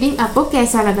ये रीडिंग आपको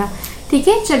कैसा लगा। ठीक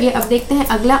है, चलिए अब देखते हैं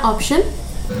अगला ऑप्शन।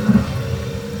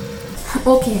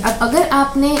 ओके, अब अगर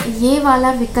आपने ये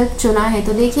वाला विकल्प चुना है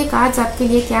तो देखिए कार्ड्स आपके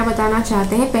लिए क्या बताना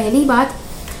चाहते हैं। पहली बात,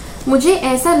 मुझे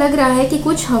ऐसा लग रहा है कि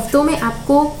कुछ हफ्तों में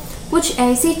आपको कुछ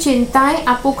ऐसी चिंताएं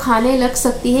आपको खाने लग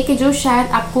सकती है कि जो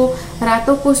शायद आपको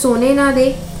रातों को सोने ना दे।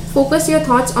 Focus your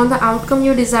thoughts on the outcome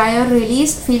you desire,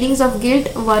 release feelings of guilt,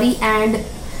 worry and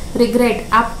regret,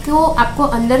 आपको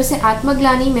अंदर से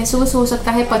आत्मग्लानि महसूस हो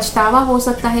सकता है, पछतावा हो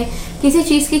सकता है, किसी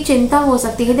चीज़ की चिंता हो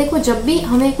सकती है। देखो, जब भी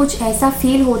हमें कुछ ऐसा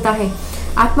फील होता है,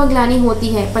 आत्मग्लानि होती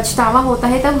है, पछतावा होता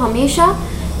है, तब हमेशा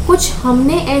कुछ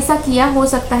हमने ऐसा किया हो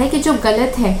सकता है कि जो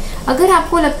गलत है। अगर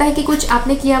आपको लगता है कि कुछ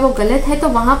आपने किया वो गलत है, तो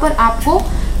वहाँ पर आपको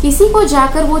किसी को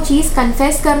जाकर वो चीज़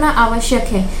कन्फेस करना आवश्यक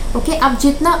है। ओके, अब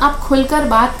जितना आप खुलकर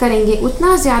बात करेंगे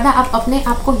उतना ज़्यादा आप अपने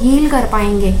आप को हील कर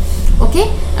पाएंगे। ओके,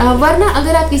 वरना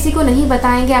अगर आप किसी को नहीं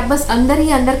बताएंगे, आप बस अंदर ही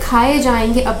अंदर खाए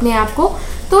जाएंगे अपने आप को,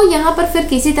 तो यहाँ पर फिर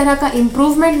किसी तरह का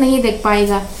इम्प्रूवमेंट नहीं देख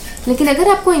पाएगा। लेकिन अगर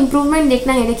आपको इम्प्रूवमेंट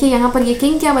देखना है, देखिए यहाँ पर ये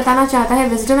किंग क्या बताना चाहता है,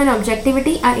 wisdom and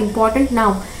objectivity are important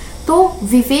now. तो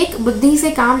विवेक बुद्धि से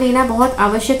काम लेना बहुत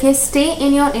आवश्यक है। Stay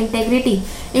in your integrity.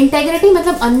 Integrity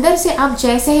मतलब अंदर से आप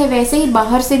जैसे है वैसे ही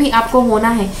बाहर से भी आपको होना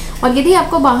है। और यदि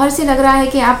आपको बाहर से लग रहा है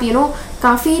कि आप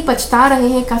काफ़ी पछता रहे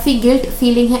हैं, काफ़ी गिल्ट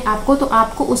फीलिंग है आपको, तो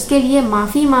आपको उसके लिए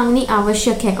माफ़ी मांगनी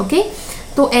आवश्यक है। ओके,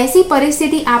 तो ऐसी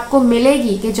परिस्थिति आपको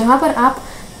मिलेगी कि जहाँ पर आप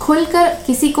खुलकर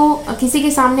किसी के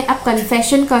सामने आप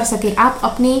कन्फेशन कर सके, आप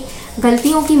अपनी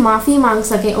गलतियों की माफ़ी मांग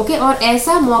सके। ओके, और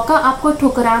ऐसा मौका आपको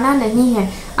ठुकराना नहीं है,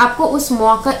 आपको उस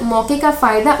मौके का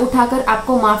फ़ायदा उठाकर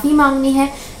आपको माफ़ी मांगनी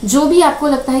है। जो भी आपको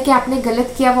लगता है कि आपने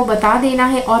गलत किया वो बता देना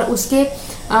है, और उसके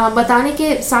बताने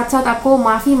के साथ साथ आपको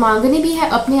माफ़ी मांगनी भी है,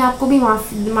 अपने आप को भी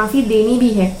माफ़ी देनी भी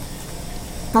है।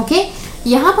 ओके,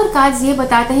 यहाँ पर कार्ड्स ये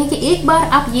बताते हैं कि एक बार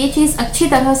आप ये चीज़ अच्छी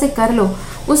तरह से कर लो,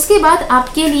 उसके बाद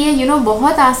आपके लिए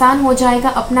बहुत आसान हो जाएगा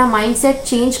अपना माइंडसेट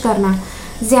चेंज करना।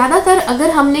 ज़्यादातर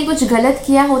अगर हमने कुछ गलत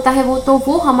किया होता है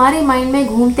वो हमारे माइंड में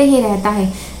घूमते ही रहता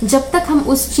है। जब तक हम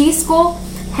उस चीज़ को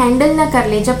हैंडल ना कर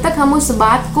ले, जब तक हम उस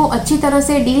बात को अच्छी तरह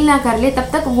से डील ना कर ले, तब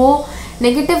तक वो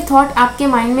नेगेटिव थॉट आपके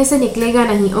माइंड में से निकलेगा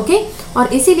नहीं। ओके,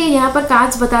 और इसीलिए यहाँ पर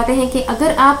कार्ड्स बताते हैं कि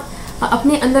अगर आप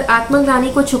अपने अंदर आत्मग्लानि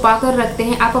को छुपा कर रखते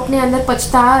हैं, आप अपने अंदर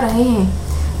पछता रहे हैं,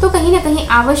 तो कहीं ना कहीं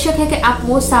आवश्यक है कि आप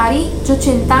वो सारी जो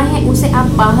चिंताएं हैं उसे आप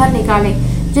बाहर निकालें।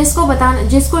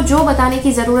 जिसको जो बताने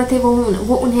की ज़रूरत है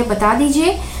वो उन्हें बता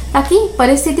दीजिए, ताकि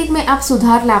परिस्थिति में आप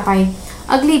सुधार ला पाए।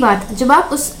 अगली बात,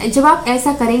 जब आप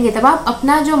ऐसा करेंगे तब आप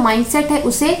अपना जो माइंडसेट है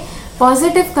उसे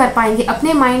पॉजिटिव कर पाएंगे,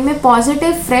 अपने माइंड में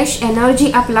पॉजिटिव फ्रेश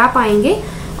एनर्जी आप ला पाएंगे,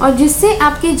 और जिससे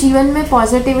आपके जीवन में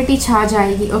पॉजिटिविटी छा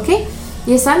जाएगी। ओके,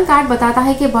 ये सन कार्ड बताता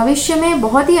है कि भविष्य में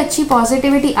बहुत ही अच्छी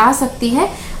पॉजिटिविटी आ सकती है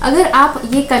अगर आप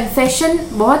ये कन्फेशन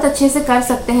बहुत अच्छे से कर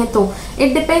सकते हैं तो।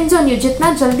 इट डिपेंड्स ऑन यू,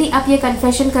 जितना जल्दी आप ये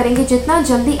कन्फेशन करेंगे, जितना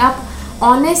जल्दी आप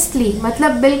ऑनेस्टली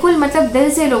बिल्कुल दिल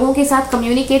से लोगों के साथ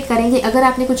कम्युनिकेट करेंगे। अगर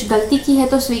आपने कुछ गलती की है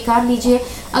तो स्वीकार लीजिए,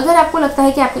 अगर आपको लगता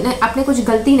है कि आपने कुछ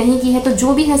गलती नहीं की है तो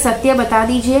जो भी है सत्य बता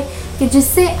दीजिए, कि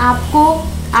जिससे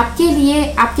आपके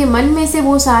लिए आपके मन में से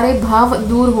वो सारे भाव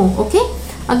दूर हों। ओके,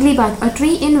 अगली बात, अ ट्री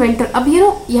इन विंटर। अब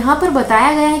यहाँ पर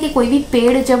बताया गया है कि कोई भी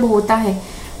पेड़ जब होता है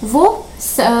वो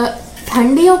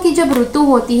ठंडियों की जब ऋतु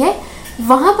होती है,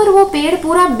 वहाँ पर वो पेड़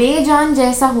पूरा बेजान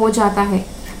जैसा हो जाता है।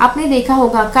 आपने देखा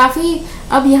होगा काफ़ी,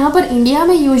 अब यहाँ पर इंडिया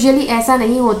में यूजुअली ऐसा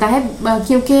नहीं होता है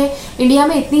क्योंकि इंडिया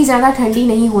में इतनी ज़्यादा ठंडी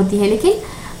नहीं होती है,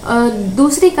 लेकिन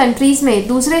दूसरी कंट्रीज़ में,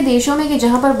 दूसरे देशों में कि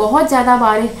जहाँ पर बहुत ज़्यादा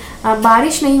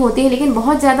बारिश नहीं होती है लेकिन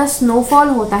बहुत ज़्यादा स्नोफॉल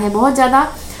होता है, बहुत ज़्यादा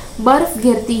बर्फ़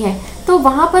गिरती है, तो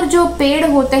वहाँ पर जो पेड़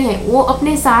होते हैं वो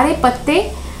अपने सारे पत्ते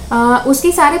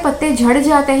उसकी सारे पत्ते झड़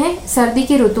जाते हैं सर्दी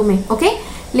की ऋतु में। ओके,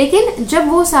 लेकिन जब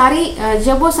वो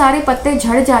सारे पत्ते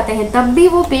झड़ जाते हैं तब भी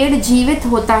वो पेड़ जीवित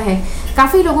होता है।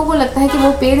 काफ़ी लोगों को लगता है कि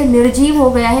वो पेड़ निर्जीव हो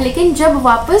गया है, लेकिन जब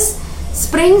वापस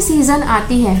स्प्रिंग सीजन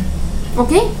आती है,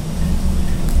 ओके,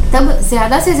 तब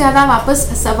ज़्यादा से ज़्यादा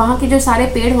वापस वहाँ के जो सारे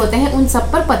पेड़ होते हैं उन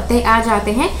सब पर पत्ते आ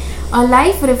जाते हैं।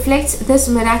 Life reflects this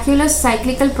miraculous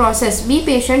cyclical process, be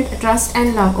patient, trust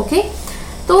and love. Okay,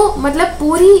 तो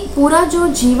पूरा जो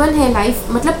जीवन है,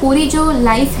 पूरी जो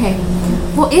लाइफ है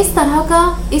वो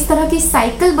इस तरह की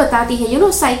साइकिल बताती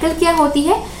है। साइकिल क्या होती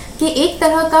है कि एक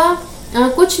तरह का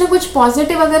कुछ ना कुछ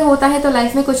पॉजिटिव अगर होता है तो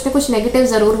लाइफ में कुछ ना कुछ नेगेटिव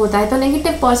ज़रूर होता है, तो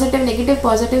नेगेटिव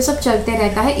पॉजिटिव सब चलते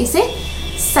रहता है, इसे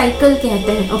साइकिल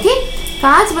कहते हैं। ओके,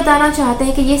 कार्ड्स बताना चाहते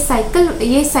हैं कि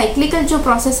ये साइक्लिकल जो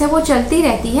प्रोसेस है वो चलती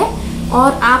रहती है,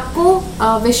 और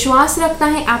आपको विश्वास रखना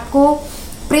है, आपको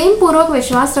प्रेम पूर्वक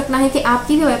विश्वास रखना है कि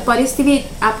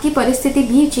आपकी परिस्थिति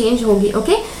भी चेंज होगी।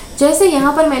 ओके, जैसे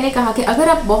यहाँ पर मैंने कहा कि अगर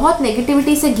आप बहुत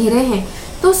नेगेटिविटी से घिरे हैं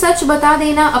तो सच बता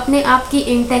देना, अपने आप की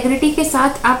इंटेग्रिटी के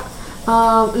साथ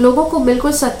आप लोगों को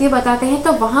बिल्कुल सत्य बताते हैं,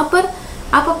 तो वहाँ पर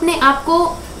आप अपने आप को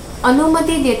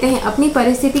अनुमति देते हैं अपनी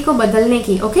परिस्थिति को बदलने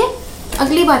की। ओके,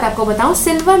 अगली बात आपको बताऊँ,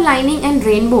 सिल्वर लाइनिंग एंड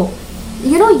रेनबो।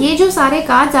 ये जो सारे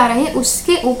कार्ड्स आ रहे हैं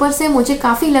उसके ऊपर से मुझे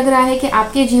काफ़ी लग रहा है कि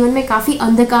आपके जीवन में काफ़ी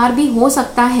अंधकार भी हो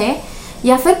सकता है,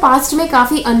 या फिर पास्ट में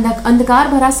काफ़ी अंधकार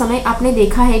भरा समय आपने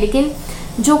देखा है, लेकिन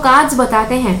जो कार्ड्स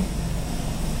बताते हैं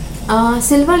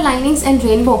सिल्वर लाइनिंग्स एंड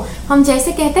रेनबो, हम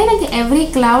जैसे कहते हैं ना कि every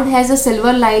cloud has a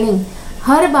silver lining,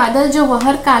 हर बादल जो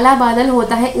हर काला बादल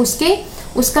होता है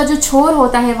उसका जो छोर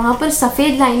होता है वहाँ पर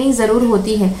सफ़ेद लाइनिंग ज़रूर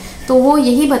होती है, तो वो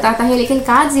यही बताता है। लेकिन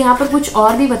कार्ड्स यहाँ पर कुछ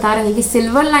और भी बता रहे हैं कि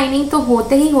सिल्वर लाइनिंग तो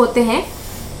होते ही होते हैं,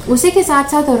 उसी के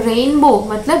साथ साथ रेनबो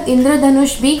मतलब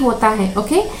इंद्रधनुष भी होता है।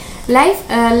 Okay,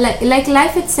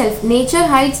 life itself nature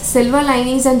hides silver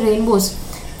linings and rainbows,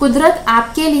 कुदरत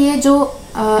आपके लिए जो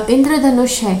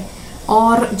इंद्रधनुष है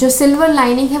और जो सिल्वर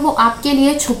लाइनिंग है वो आपके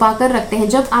लिए छुपा कर रखते हैं।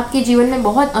 जब आपके जीवन में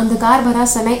बहुत अंधकार भरा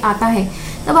समय आता है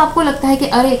तब आपको लगता है कि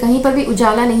अरे कहीं पर भी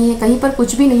उजाला नहीं है, कहीं पर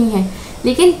कुछ भी नहीं है,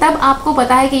 लेकिन तब आपको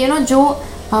पता है कि जो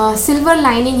सिल्वर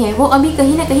लाइनिंग है वो अभी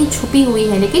कहीं ना कहीं छुपी हुई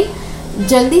है, लेकिन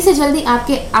जल्दी से जल्दी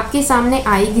आपके सामने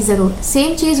आएगी ज़रूर।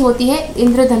 सेम चीज़ होती है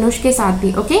इंद्रधनुष के साथ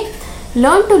भी। Okay,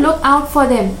 learn to look out for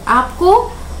them, आपको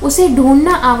उसे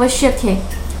ढूंढना आवश्यक है।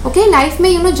 ओके, लाइफ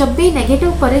में जब भी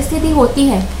नेगेटिव परिस्थिति होती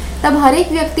है तब हर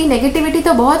एक व्यक्ति नेगेटिविटी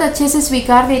तो बहुत अच्छे से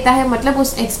स्वीकार लेता है, मतलब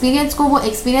उस एक्सपीरियंस को वो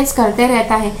एक्सपीरियंस करते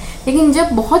रहता है, लेकिन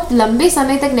जब बहुत लंबे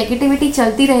समय तक नेगेटिविटी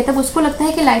चलती रहे तब उसको लगता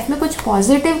है कि लाइफ में कुछ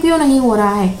पॉजिटिव क्यों नहीं हो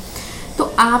रहा है।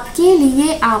 तो आपके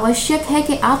लिए आवश्यक है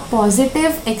कि आप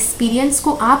पॉजिटिव एक्सपीरियंस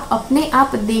को आप अपने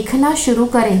आप देखना शुरू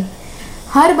करें।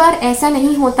 हर बार ऐसा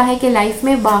नहीं होता है कि लाइफ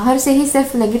में बाहर से ही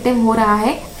सिर्फ नेगेटिव हो रहा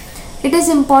है। इट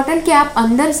इज़ इम्पॉर्टेंट कि आप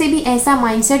अंदर से भी ऐसा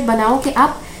माइंडसेट बनाओ कि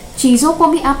आप चीज़ों को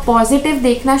भी आप पॉजिटिव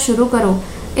देखना शुरू करो।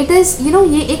 इट इज़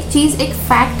ये एक चीज़, एक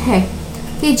फैक्ट है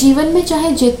कि जीवन में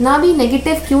चाहे जितना भी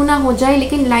नेगेटिव क्यों ना हो जाए,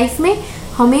 लेकिन लाइफ में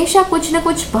हमेशा कुछ ना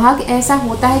कुछ भाग ऐसा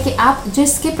होता है कि आप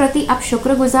जिसके प्रति आप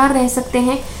शुक्रगुजार रह सकते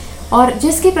हैं और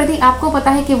जिसके प्रति आपको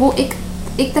पता है कि वो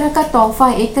एक तरह का तोहफा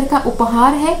है, एक तरह का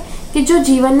उपहार है कि जो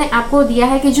जीवन ने आपको दिया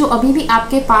है, कि जो अभी भी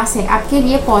आपके पास है, आपके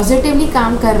लिए पॉजिटिवली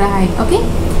काम कर रहा है।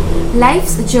 Okay,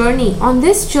 lives journey, on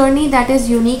this journey that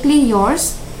is uniquely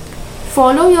yours,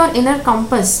 follow your inner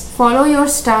compass, follow your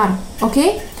star, okay,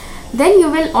 then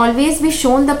you will always be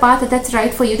shown the path that's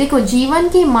right for you। देखो, जीवन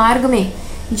के मार्ग में,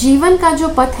 जीवन का जो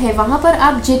पथ है वहाँ पर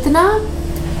आप जितना,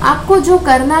 आपको जो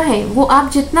करना है वो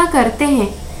आप जितना करते हैं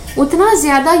उतना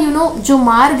ज़्यादा जो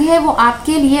मार्ग है वो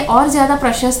आपके लिए और ज़्यादा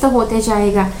प्रशस्त होते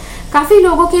जाएगा। काफ़ी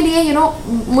लोगों के लिए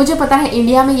मुझे पता है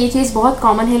इंडिया में ये चीज़ बहुत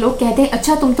कॉमन है, लोग कहते हैं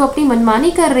अच्छा तुम तो अपनी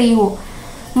मनमानी कर रही हो।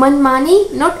 मनमानी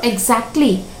नॉट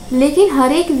एग्जैक्टली, लेकिन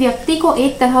हर एक व्यक्ति को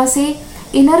एक तरह से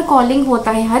इनर कॉलिंग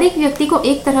होता है, हर एक व्यक्ति को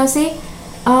एक तरह से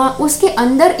उसके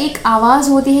अंदर एक आवाज़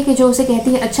होती है कि जो उसे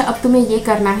कहती है अच्छा अब तुम्हें ये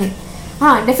करना है।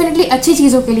 हाँ, डेफिनेटली अच्छी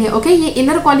चीज़ों के लिए। ओके, ये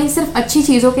इनर कॉलिंग सिर्फ अच्छी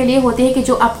चीज़ों के लिए होती है कि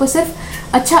जो आपको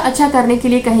सिर्फ अच्छा करने के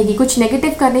लिए कहेगी, कुछ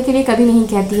नेगेटिव करने के लिए कभी नहीं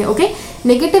कहती है। ओके,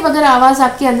 नेगेटिव अगर आवाज़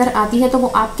आपके अंदर आती है तो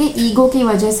वो आपके ईगो की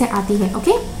वजह से आती है।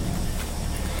 ओके,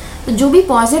 तो जो भी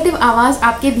पॉजिटिव आवाज़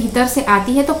आपके भीतर से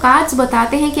आती है तो कार्ड्स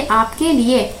बताते हैं कि आपके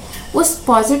लिए उस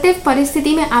पॉजिटिव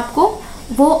परिस्थिति में आपको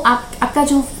वो आपका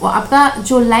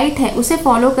जो लाइट है उसे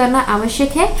फॉलो करना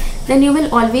आवश्यक है। Then you will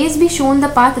always be shown the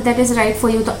path that is right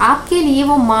for you. तो आपके लिए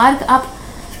वो मार्ग आप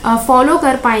फॉलो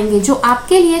कर पाएंगे, जो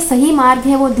आपके लिए सही मार्ग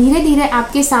है वो धीरे धीरे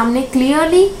आपके सामने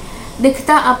क्लियरली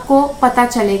दिखता आपको पता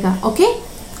चलेगा। ओके,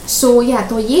 सो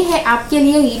तो ये है आपके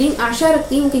लिए रीडिंग। आशा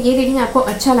रखती हूँ कि ये रीडिंग आपको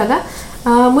अच्छा लगा।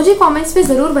 मुझे कमेंट्स पे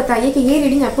ज़रूर बताइए कि ये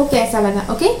रीडिंग आपको कैसा लगा।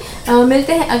 ओके,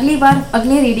 मिलते हैं अगली बार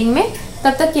अगले रीडिंग में।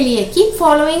 तब तक के लिए keep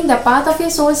following the path of your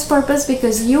soul's purpose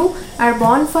because you are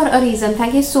born for a reason.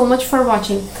 Thank you so much for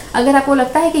watching. अगर आपको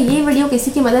लगता है कि ये वीडियो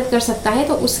किसी की मदद कर सकता है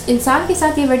तो उस इंसान के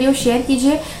साथ ये वीडियो शेयर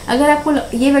कीजिए। अगर आपको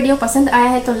ये वीडियो पसंद आया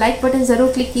है तो लाइक बटन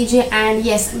ज़रूर क्लिक कीजिए। एंड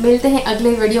यस, मिलते हैं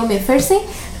अगले वीडियो में फिर से।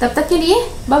 तब तक के लिए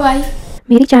बाय बाय।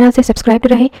 मेरी चैनल से सब्सक्राइब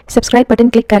रहे, सब्सक्राइब बटन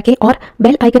क्लिक करके और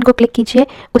बेल आइकन को क्लिक कीजिए।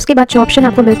 उसके बाद जो ऑप्शन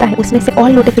आपको मिलता है उसमें से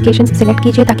ऑल नोटिफिकेशंस सिलेक्ट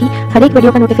कीजिए ताकि हर एक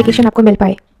वीडियो का नोटिफिकेशन आपको मिल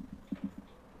पाए।